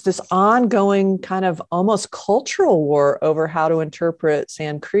 There's just this ongoing kind of almost cultural war over how to interpret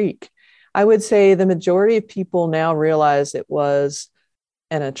Sand Creek. I would say the majority of people now realize it was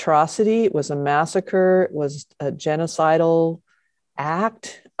an atrocity, it was a massacre, it was a genocidal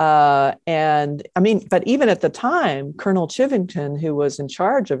act. But even at the time, Colonel Chivington, who was in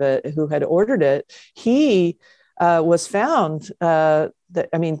charge of it, who had ordered it, he was found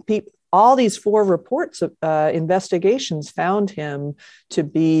all these 4 reports of investigations found him to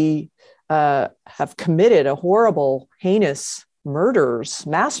be have committed a horrible, heinous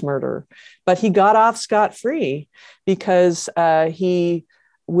mass murder, but he got off scot-free because he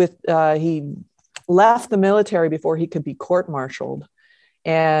left the military before he could be court-martialed.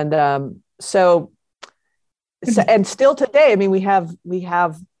 And so still today, we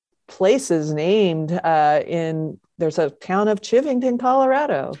have places named there's a town of Chivington,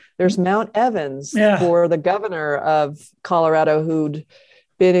 Colorado. There's Mount Evans for the governor of Colorado who'd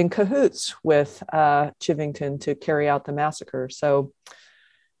been in cahoots with Chivington to carry out the massacre. So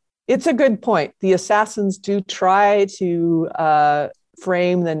it's a good point. The assassins do try to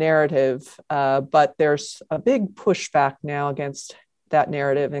frame the narrative, but there's a big pushback now against that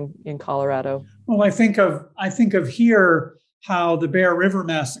narrative in Colorado. Well, I think of here how the Bear River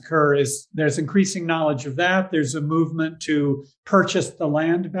Massacre there's increasing knowledge of that. There's a movement to purchase the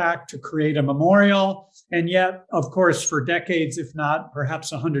land back to create a memorial. And yet, of course, for decades, if not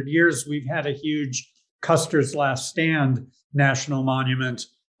perhaps 100 years, we've had a huge Custer's Last Stand national monument.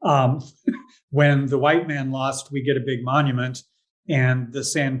 When the white man lost, we get a big monument. And the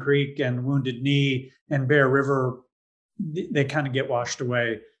Sand Creek and Wounded Knee and Bear River, they kind of get washed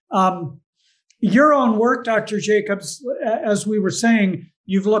away. Your own work, Dr. Jacobs, as we were saying,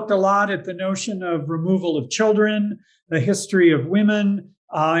 you've looked a lot at the notion of removal of children, the history of women,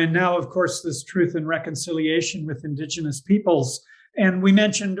 and now, of course, this truth and reconciliation with Indigenous peoples. And we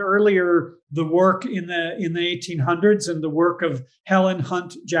mentioned earlier the work in the 1800s and the work of Helen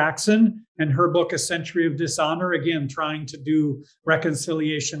Hunt Jackson and her book, A Century of Dishonor, again, trying to do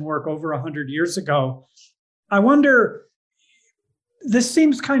reconciliation work over 100 years ago. I wonder, this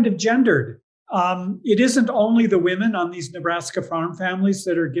seems kind of gendered. It isn't only the women on these Nebraska farm families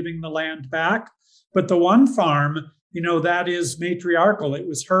that are giving the land back, but the one farm that is matriarchal. It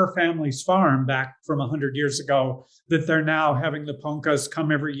was her family's farm back from 100 years ago that they're now having the Poncas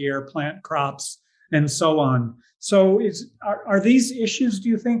come every year, plant crops, and so on. So are these issues, do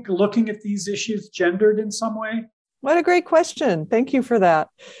you think, looking at these issues, gendered in some way? What a great question. Thank you for that.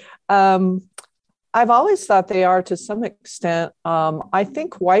 I've always thought they are to some extent. I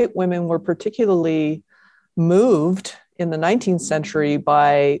think white women were particularly moved in the 19th century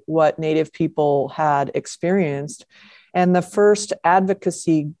by what Native people had experienced. And the first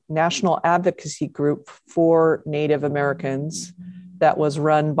national advocacy group for Native Americans that was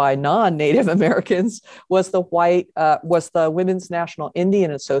run by non-Native Americans was the Women's National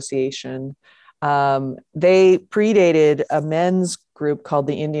Indian Association. They predated a men's group called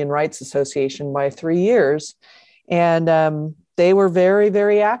the Indian Rights Association by 3 years. And they were very,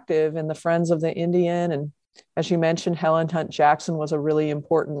 very active in the Friends of the Indian. And as you mentioned, Helen Hunt Jackson was a really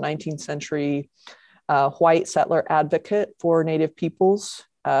important 19th century white settler advocate for Native peoples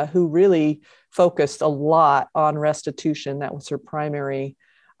who really focused a lot on restitution. That was her primary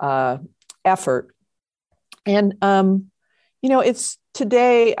effort. And, it's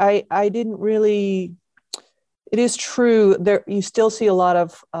today, I didn't really, it is true there, you still see a lot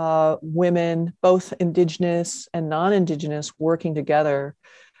of women, both Indigenous and non-Indigenous, working together.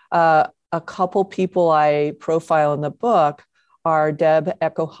 A couple people I profile in the book are Deb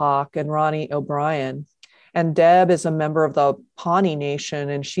Echo Hawk and Ronnie O'Brien. And Deb is a member of the Pawnee Nation,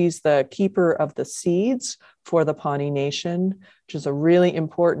 and she's the keeper of the seeds for the Pawnee Nation, which is a really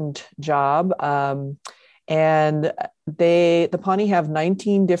important job. And the Pawnee have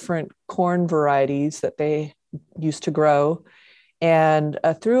 19 different corn varieties that they used to grow. And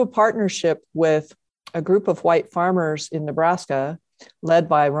through a partnership with a group of white farmers in Nebraska, led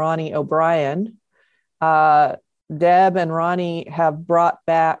by Ronnie O'Brien, Deb and Ronnie have brought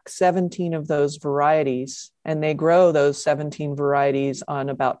back 17 of those varieties, and they grow those 17 varieties on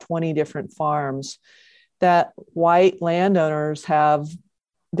about 20 different farms that white landowners have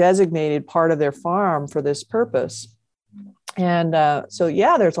designated part of their farm for this purpose. And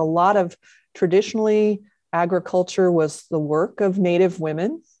there's a lot of, traditionally, agriculture was the work of Native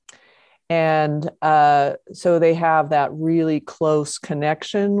women. And so they have that really close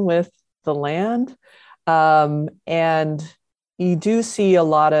connection with the land. And you do see a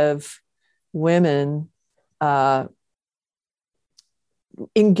lot of women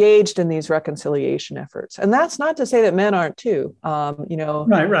engaged in these reconciliation efforts. And that's not to say that men aren't too,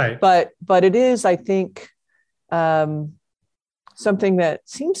 Right. But it is, I think, something that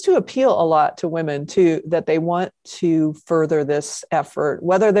seems to appeal a lot to women too, that they want to further this effort,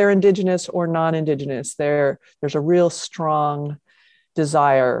 whether they're Indigenous or non-Indigenous. There's a real strong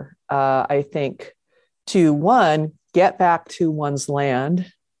desire, I think, to one, get back to one's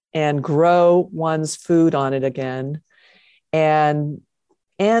land and grow one's food on it again, and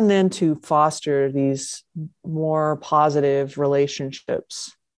then to foster these more positive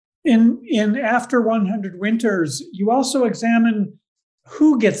relationships. In After 100 Winters, you also examine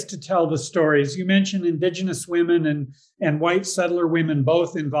who gets to tell the stories. You mentioned Indigenous women and white settler women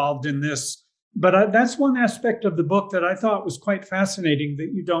both involved in this. But that's one aspect of the book that I thought was quite fascinating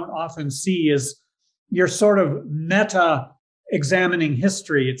that you don't often see, is you're sort of meta examining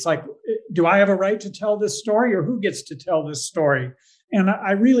history. It's like, do I have a right to tell this story, or who gets to tell this story? And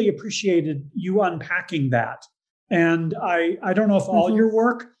I really appreciated you unpacking that. And I don't know if all your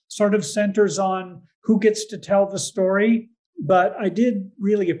work sort of centers on who gets to tell the story, but I did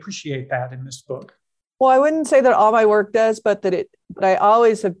really appreciate that in this book. Well, I wouldn't say that all my work does, but I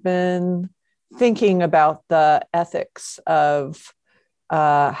always have been thinking about the ethics of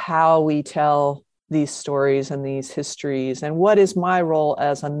how we tell these stories and these histories, and what is my role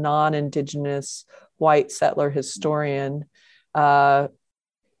as a non-Indigenous white settler historian. And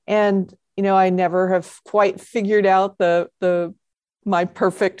I never have quite figured out my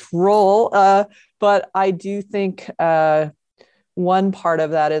perfect role, but I do think one part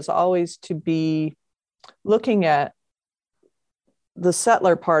of that is always to be looking at the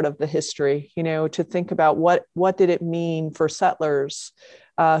settler part of the history, to think about what did it mean for settlers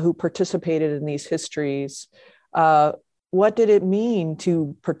who participated in these histories. What did it mean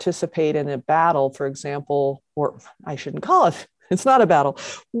to participate in a battle, for example, or I shouldn't call it, it's not a battle.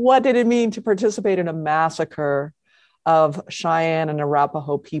 What did it mean to participate in a massacre of Cheyenne and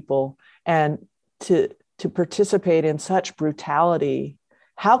Arapaho people, and to participate in such brutality?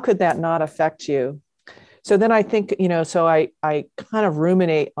 How could that not affect you? So then I think, so I kind of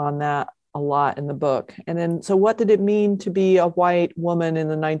ruminate on that a lot in the book. And then, so what did it mean to be a white woman in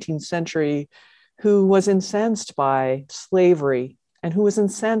the 19th century who was incensed by slavery and who was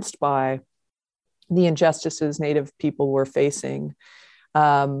incensed by the injustices Native people were facing.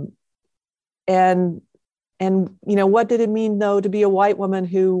 And what did it mean, though, to be a white woman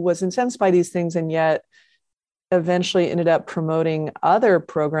who was incensed by these things and yet eventually ended up promoting other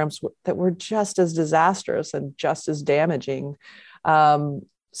programs that were just as disastrous and just as damaging.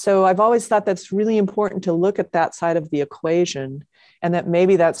 So I've always thought that's really important to look at that side of the equation, and that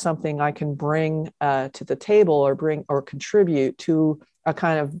maybe that's something I can bring to the table or contribute to a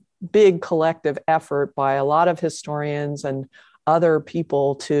kind of big collective effort by a lot of historians and other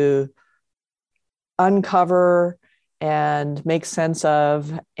people to uncover and make sense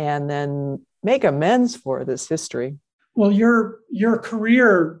of, and then make amends for this history. Well, your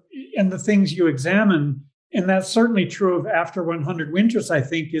career and the things you examine, and that's certainly true of After 100 Winters, I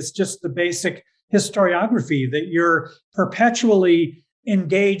think, is just the basic historiography, that you're perpetually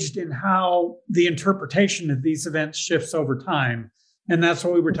engaged in how the interpretation of these events shifts over time. And that's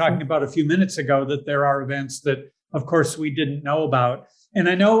what we were talking about a few minutes ago, that there are events that, of course, we didn't know about. And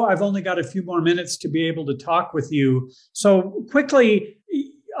I know I've only got a few more minutes to be able to talk with you. So quickly,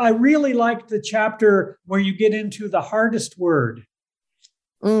 I really liked the chapter where you get into the hardest word.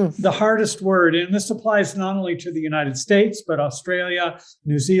 The hardest word. And this applies not only to the United States, but Australia,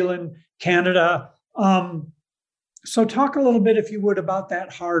 New Zealand, Canada. So talk a little bit, if you would, about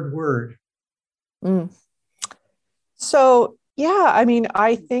that hard word. So, yeah, I mean,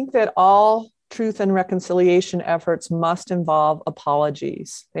 I think that all truth and reconciliation efforts must involve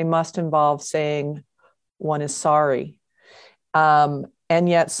apologies. They must involve saying one is sorry. And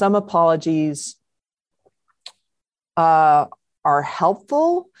yet some apologies are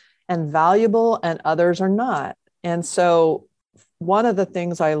helpful and valuable, and others are not. And so one of the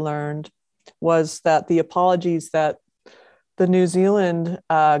things I learned was that the apologies that the New Zealand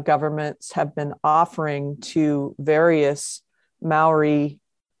governments have been offering to various Maori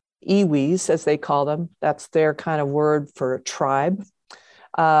iwis, as they call them, that's their kind of word for a tribe,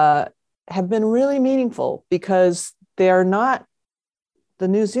 have been really meaningful, because they're not, the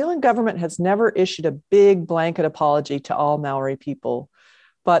New Zealand government has never issued a big blanket apology to all Maori people,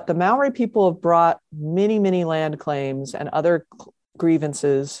 but the Maori people have brought many, many land claims and other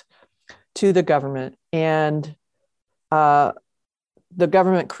grievances to the government. And the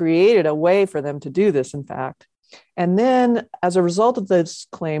government created a way for them to do this, in fact. And then as a result of those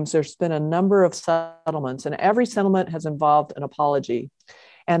claims, there's been a number of settlements, and every settlement has involved an apology.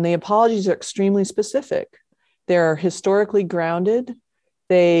 And the apologies are extremely specific. They're historically grounded.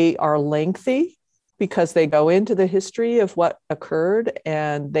 They are lengthy because they go into the history of what occurred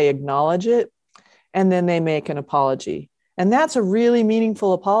and they acknowledge it, and then they make an apology. And that's a really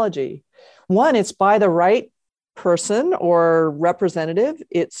meaningful apology. One, it's by the right person or representative.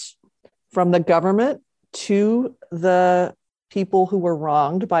 It's from the government to the people who were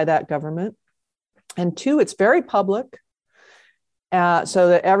wronged by that government. And two, it's very public, so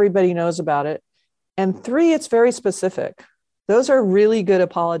that everybody knows about it. And three, it's very specific. Those are really good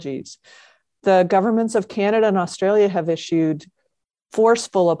apologies. The governments of Canada and Australia have issued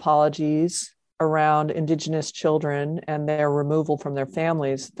forceful apologies around Indigenous children and their removal from their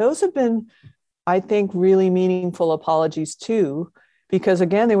families. Those have been, I think, really meaningful apologies too, because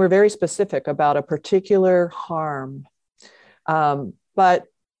again, they were very specific about a particular harm. But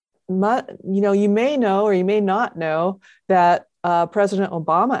you may know, or you may not know, that President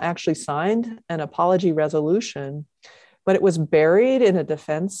Obama actually signed an apology resolution, but it was buried in a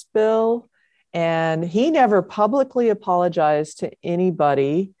defense bill, and he never publicly apologized to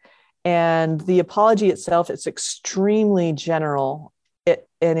anybody. And the apology itself is extremely general.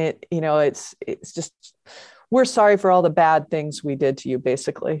 It's just, we're sorry for all the bad things we did to you,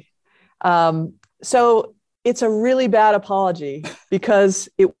 basically. So it's a really bad apology because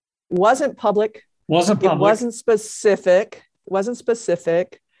it wasn't public. It wasn't specific.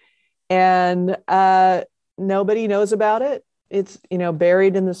 And nobody knows about it. It's,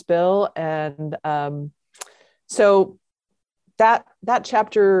 buried in this bill. And so that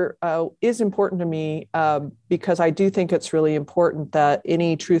chapter is important to me because I do think it's really important that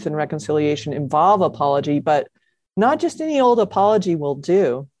any truth and reconciliation involve apology, but not just any old apology will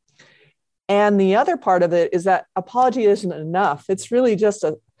do. And the other part of it is that apology isn't enough. It's really just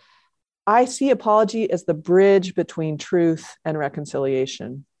I see apology as the bridge between truth and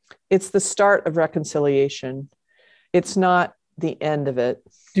reconciliation. It's the start of reconciliation. It's not the end of it.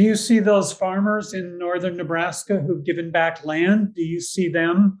 Do you see those farmers in northern Nebraska who've given back land? Do you see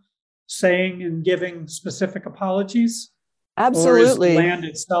them saying and giving specific apologies? Absolutely. Or is land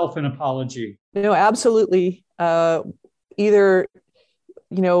itself an apology? Absolutely. Either,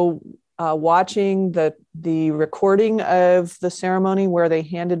 watching the recording of the ceremony where they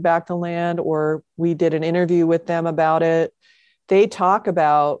handed back the land, or we did an interview with them about it, they talk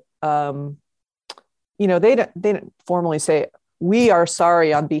about, they didn't formally say, we are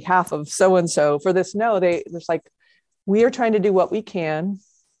sorry on behalf of so-and-so for this. No, there's like, we are trying to do what we can.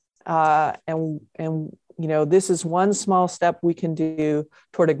 And this is one small step we can do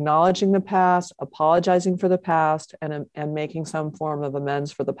toward acknowledging the past, apologizing for the past, and making some form of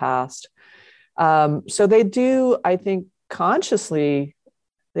amends for the past. So they do, I think, consciously,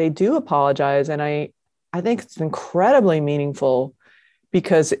 they do apologize. And I think it's incredibly meaningful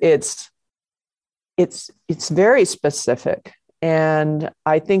because it's very specific. And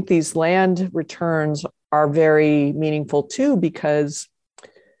I think these land returns are very meaningful too, because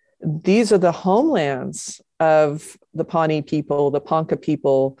these are the homelands of the Pawnee people, the Ponca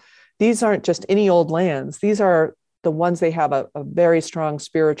people. These aren't just any old lands. These are the ones they have a very strong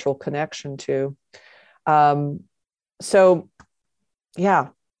spiritual connection to. So, yeah,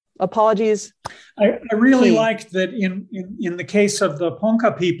 apologies. I really liked that in the case of the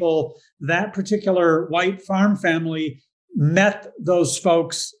Ponca people, that particular white farm family met those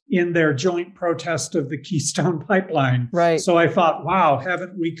folks in their joint protest of the Keystone Pipeline. Right. So I thought, wow,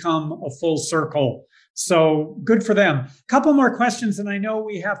 haven't we come a full circle? So good for them. A couple more questions, and I know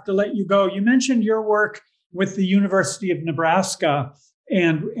we have to let you go. You mentioned your work with the University of Nebraska,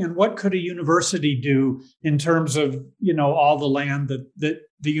 and what could a university do in terms of, all the land that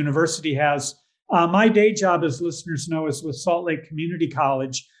the university has. My day job, as listeners know, is with Salt Lake Community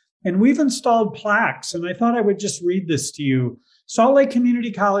College. And we've installed plaques, and I thought I would just read this to you. Salt Lake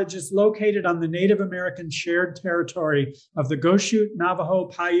Community College is located on the Native American shared territory of the Goshute, Navajo,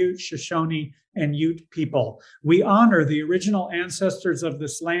 Paiute, Shoshone, and Ute people. We honor the original ancestors of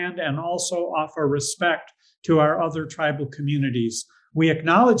this land and also offer respect to our other tribal communities. We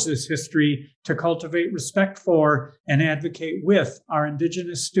acknowledge this history to cultivate respect for and advocate with our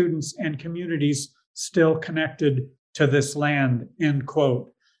Indigenous students and communities still connected to this land, end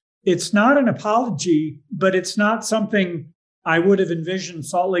quote. It's not an apology, but it's not something I would have envisioned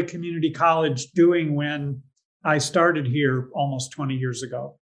Salt Lake Community College doing when I started here almost 20 years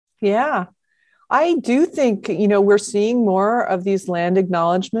ago. Yeah, I do think, we're seeing more of these land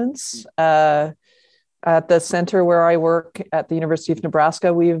acknowledgements. At the center where I work at the University of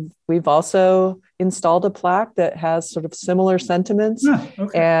Nebraska, we've also installed a plaque that has sort of similar sentiments.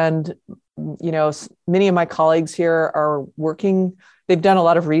 Okay. And, many of my colleagues here are working. They've done a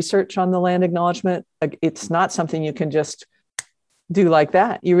lot of research on the land acknowledgement. It's not something you can just do like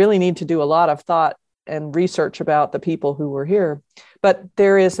that. You really need to do a lot of thought and research about the people who were here. But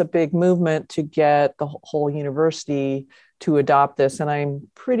there is a big movement to get the whole university to adopt this. And I'm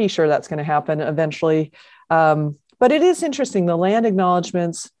pretty sure that's going to happen eventually. But it is interesting. The land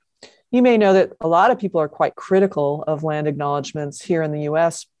acknowledgements, you may know that a lot of people are quite critical of land acknowledgements here in the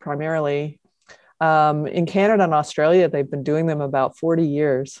US primarily. In Canada and Australia, they've been doing them about 40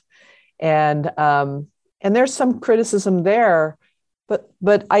 years. And there's some criticism there.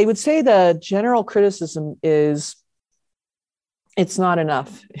 But I would say the general criticism is it's not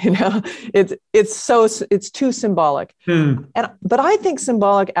enough. It's too symbolic. But I think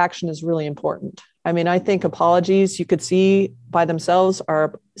symbolic action is really important. I mean, I think apologies you could see by themselves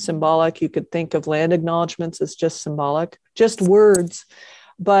are symbolic. You could think of land acknowledgements as just symbolic, just words.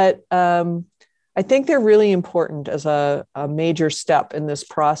 But I think they're really important as a major step in this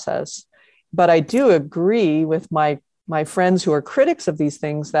process. But I do agree with my friends who are critics of these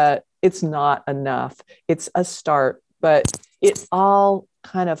things that it's not enough. It's a start, but it all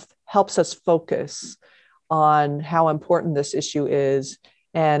kind of helps us focus on how important this issue is.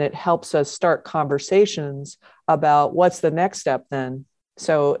 And it helps us start conversations about what's the next step then.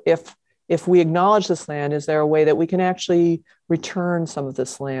 So if we acknowledge this land, is there a way that we can actually return some of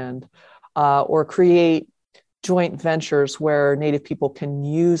this land or create joint ventures where Native people can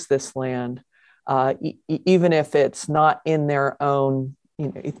use this land, even if it's not in their own,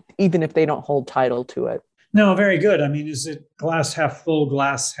 even if they don't hold title to it? No, very good. I mean, is it glass half full,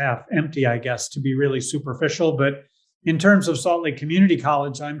 glass half empty, I guess, to be really superficial. But in terms of Salt Lake Community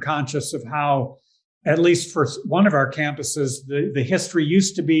College, I'm conscious of how, at least for one of our campuses, the history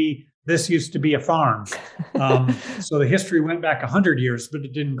used to be, this used to be a farm. So the history went back 100 years, but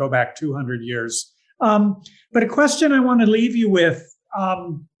it didn't go back 200 years. But a question I want to leave you with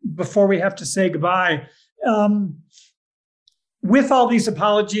before we have to say goodbye. With all these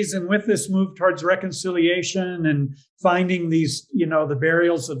apologies and with this move towards reconciliation and finding these, the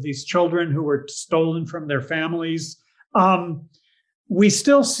burials of these children who were stolen from their families, we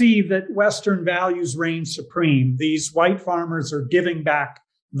still see that Western values reign supreme. These white farmers are giving back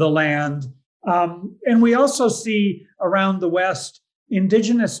the land. And we also see around the West,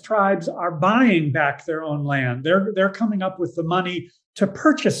 indigenous tribes are buying back their own land. They're coming up with the money to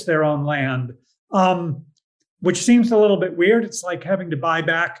purchase their own land, which seems a little bit weird. It's like having to buy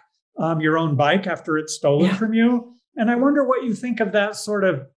back your own bike after it's stolen from you. And I wonder what you think of that sort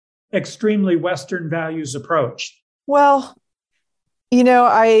of extremely Western values approach. Well,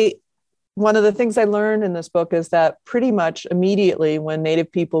 one of the things I learned in this book is that pretty much immediately when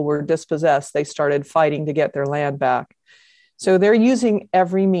Native people were dispossessed, they started fighting to get their land back. So they're using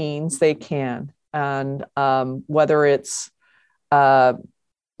every means they can. And whether it's,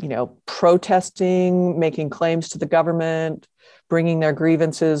 protesting, making claims to the government, bringing their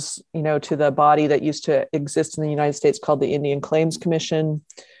grievances, to the body that used to exist in the United States called the Indian Claims Commission,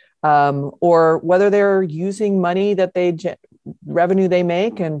 or whether they're using money that revenue they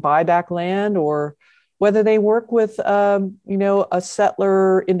make and buy back land, or whether they work with, a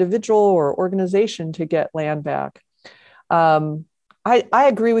settler individual or organization to get land back. I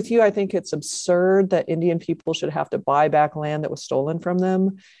agree with you. I think it's absurd that Indian people should have to buy back land that was stolen from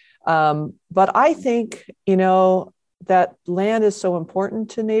them. But I think, that land is so important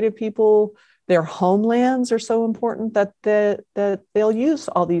to Native people. Their homelands are so important that they'll use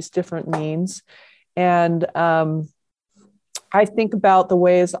all these different means. And I think about the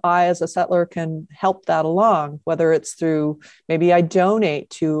ways I, as a settler, can help that along, whether it's through maybe I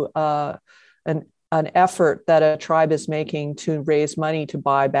donate to an effort that a tribe is making to raise money to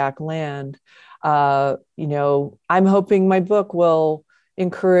buy back land. I'm hoping my book will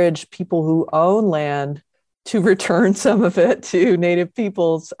encourage people who own land to return some of it to Native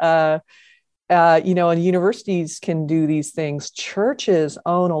peoples. And universities can do these things. Churches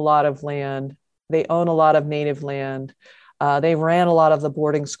own a lot of land. They own a lot of Native land. They ran a lot of the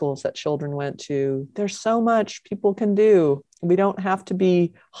boarding schools that children went to. There's so much people can do. We don't have to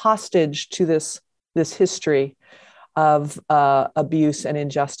be hostage to this history of abuse and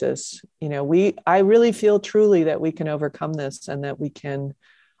injustice. I really feel truly that we can overcome this and that we can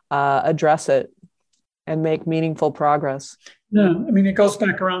address it and make meaningful progress. Yeah, it goes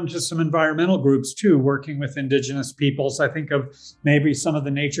back around to some environmental groups too, working with indigenous peoples. I think of maybe some of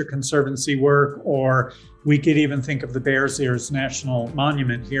the Nature Conservancy work, or we could even think of the Bears Ears National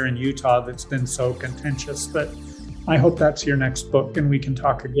Monument here in Utah that's been so contentious. But I hope that's your next book and we can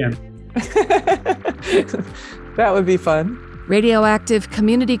talk again. That would be fun. Radioactive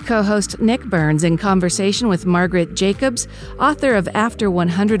community co-host Nick Burns in conversation with Margaret Jacobs, author of After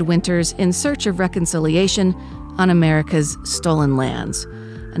 100 Winters in Search of Reconciliation on America's Stolen Lands.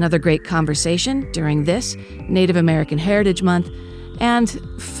 Another great conversation during this Native American Heritage Month, and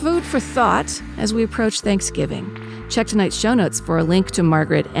food for thought as we approach Thanksgiving. Check tonight's show notes for a link to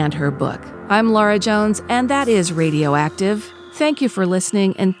Margaret and her book. I'm Laura Jones, and that is Radioactive. Thank you for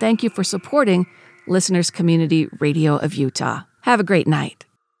listening, and thank you for supporting Listeners Community Radio of Utah. Have a great night.